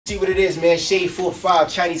See what it is, man. Shade 45,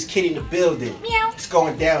 Chinese Kitty in the building. Meow. It's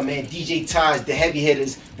going down, man. DJ Taj, the heavy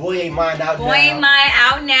hitters. Boy ain't mine out now. Boy ain't mine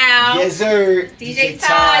out now. Yes, sir. DJ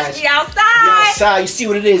Taj, we outside. We outside. You see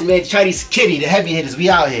what it is, man. Chinese Kitty, the heavy hitters. We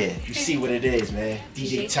out here. You see what it is, man.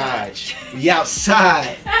 DJ Taj. We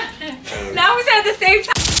outside. Now we said at the same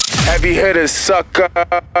time. Heavy hitters, sucker.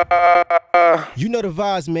 You know the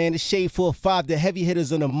vibes, man. The Shade 45, the heavy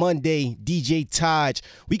hitters on a Monday. DJ Taj.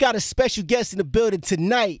 We got a special guest in the building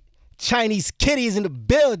tonight. Chinese Kitty is in the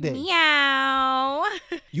building. Meow.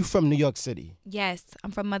 You from New York City? Yes, I'm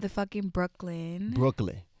from motherfucking Brooklyn.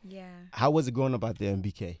 Brooklyn. Yeah. How was it growing up out there in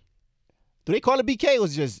BK? Do they call it BK or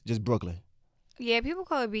was it just Brooklyn? Yeah, people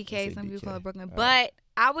call it BK. Some people call it Brooklyn. All But right.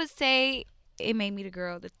 I would say it made me the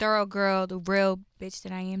girl, the thorough girl, the real bitch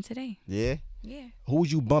that I am today. Yeah? Yeah. Who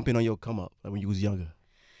was you bumping on your come up like when you was younger?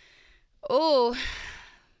 Oh,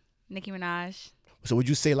 Nicki Minaj. So would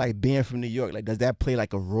you say like being from New York, like does that play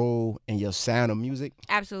like a role in your sound of music?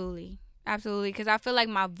 Absolutely. Absolutely. Because I feel like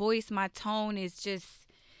my voice, my tone is just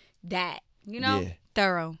that, you know? Yeah.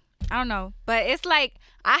 Thorough. I don't know. But it's like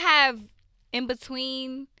I have in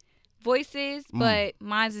between voices, but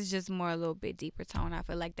mine's is just more a little bit deeper tone. I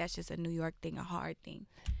feel like that's just a New York thing, a hard thing.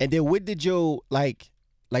 And then what did your, like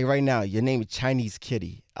right now, your name is Chinese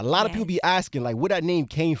Kitty. A lot of people be asking like where that name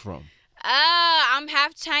came from. I'm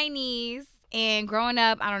half Chinese. And growing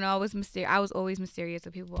up, I don't know, I was always mysterious,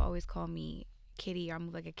 so people would always call me Kitty or I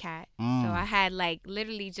move like a cat. So I had like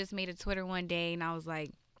literally just made a Twitter one day and I was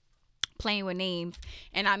like playing with names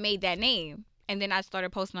and I made that name. And then I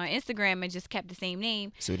started posting on Instagram and just kept the same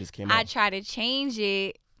name. So it just came I out. tried to change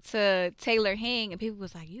it to Taylor Hing and people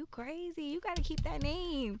was like, you crazy, you gotta keep that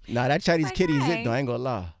name. Nah, that Chinese like, Kitty is why? it though, I ain't gonna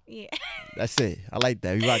lie. Yeah. That's it. I like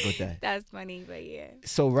that. We rock with that. That's funny, but yeah.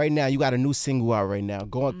 So right now, you got a new single out right now,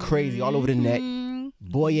 going crazy all over the net.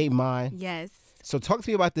 Boy Ain't Mine. Yes. So talk to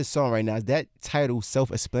me about this song right now. Is that title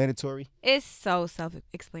self-explanatory? It's so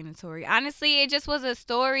self-explanatory. Honestly, it just was a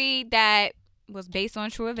story that was based on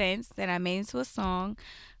true events that I made into a song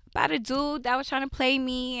about a dude that was trying to play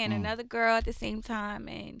me and another girl at the same time.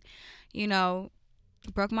 And, you know,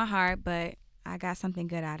 broke my heart, but I got something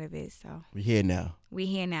good out of it. So We here now. we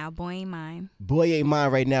here now. Boy ain't mine. Boy Ain't Mine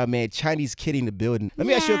right now, man. Chinese Kitty in the building. Let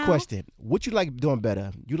me ask you a Yeah. question. What you like doing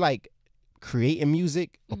better? You like creating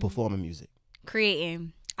music or performing music?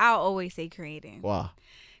 Creating. I'll always say creating. Wow.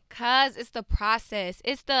 Because it's the process.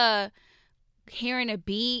 It's the hearing a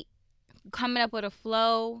beat, coming up with a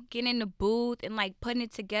flow, getting in the booth and like putting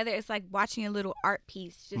it together. It's like watching a little art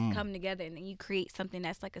piece just come together and then you create something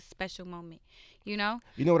that's like a special moment, you know?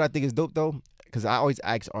 You know what I think is dope though? Because I always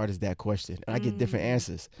ask artists that question and I get different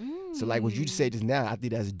answers. So like what you just said just now, I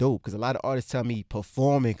think that's dope because a lot of artists tell me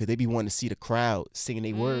performing because they be wanting to see the crowd singing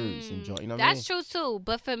their words and join. You know what I mean? That's true too.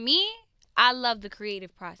 But for me, I love the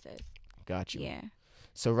creative process. Got you. Yeah.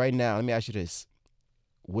 So right now, let me ask you this.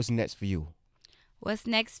 What's next for you? What's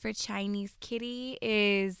next for Chinese Kitty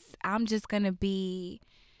is I'm just going to be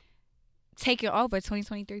taking over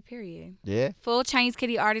 2023 period. Yeah? Full Chinese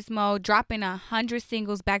Kitty artist mode, dropping 100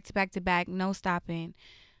 singles back to back to back, no stopping,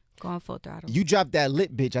 going full throttle. You dropped that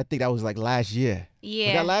Lit Bitch, I think that was like last year. Yeah.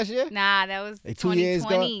 Was that last year? Nah, that was Like 2 years ago?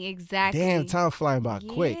 2020. Exactly. Damn, time flying by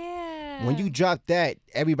quick. Yeah. When you dropped that,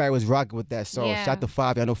 everybody was rocking with that song. Yeah. Shout out to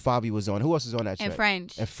Fabi. I know Fabi was on. Who else was on that track? And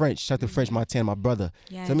French. And French. Shout out to French Montana, my brother.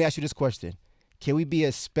 Yes. So let me ask you this question. Can we be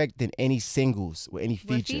expecting any singles with any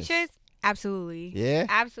With features? features? Absolutely. Yeah?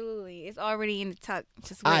 Absolutely. It's already in the tuck,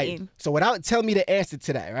 just All waiting. right. So without telling me the answer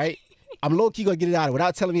to that, right? I'm low-key going to get it out of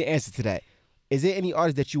without telling me the answer to that. Is there any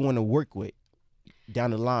artist that you want to work with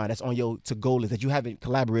down the line that's on your to-go list that you haven't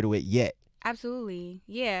collaborated with yet? Absolutely.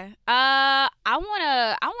 Yeah. I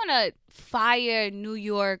wanna fire New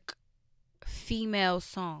York female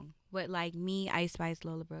song with like me, Ice Spice,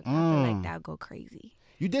 Lola Brooke. I feel like that would go crazy.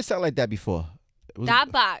 You did sound like that before. It was-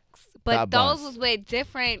 Dot box. But Dot those box. was with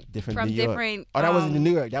different from New York. different Oh, that wasn't in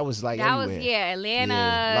New York. That was like that everywhere. was Atlanta.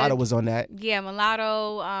 Yeah, Lotto was on that. Yeah,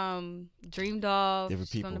 Mulatto, Dream Doll, Different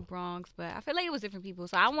she's from the people. Bronx, but I feel like it was different people.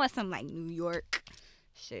 So I want some like New York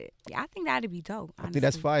shit. Yeah, I think that'd be dope. I think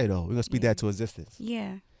that's honestly. fire though. We're gonna speak that to existence.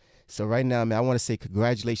 Yeah. So right now, man, I want to say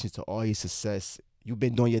congratulations to all your success. You've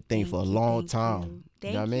been doing your thing Thank for a you, long thank time. you.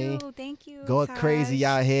 You know what I mean? Thank you. Going crazy Taj.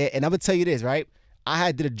 out here. And I'm gonna tell you this, right? I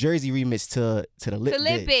had did a Jersey remix to the Lit To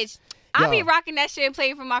Lit Bitch. Bitch. I Yo. be rocking that shit and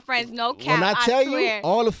playing for my friends. No cap. When I tell you, swear.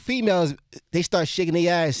 all the females, they start shaking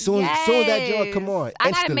their ass soon as that joint come on. Yes. I gotta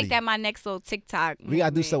instantly. make that my next little TikTok. We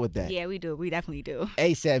gotta do movement. something with that. Yeah, we do. We definitely do.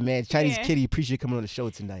 ASAP, man. Chinese Yeah. Kitty, appreciate you coming on the show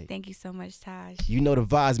tonight. Thank you so much, Taj. You know the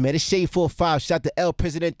vibes, man. It's Shade 45. Shout to El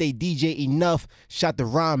Presidente, DJ Enough. Shout to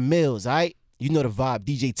Ron Mills, all right? You know the vibe.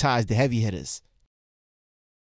 DJ Taj, the heavy hitters.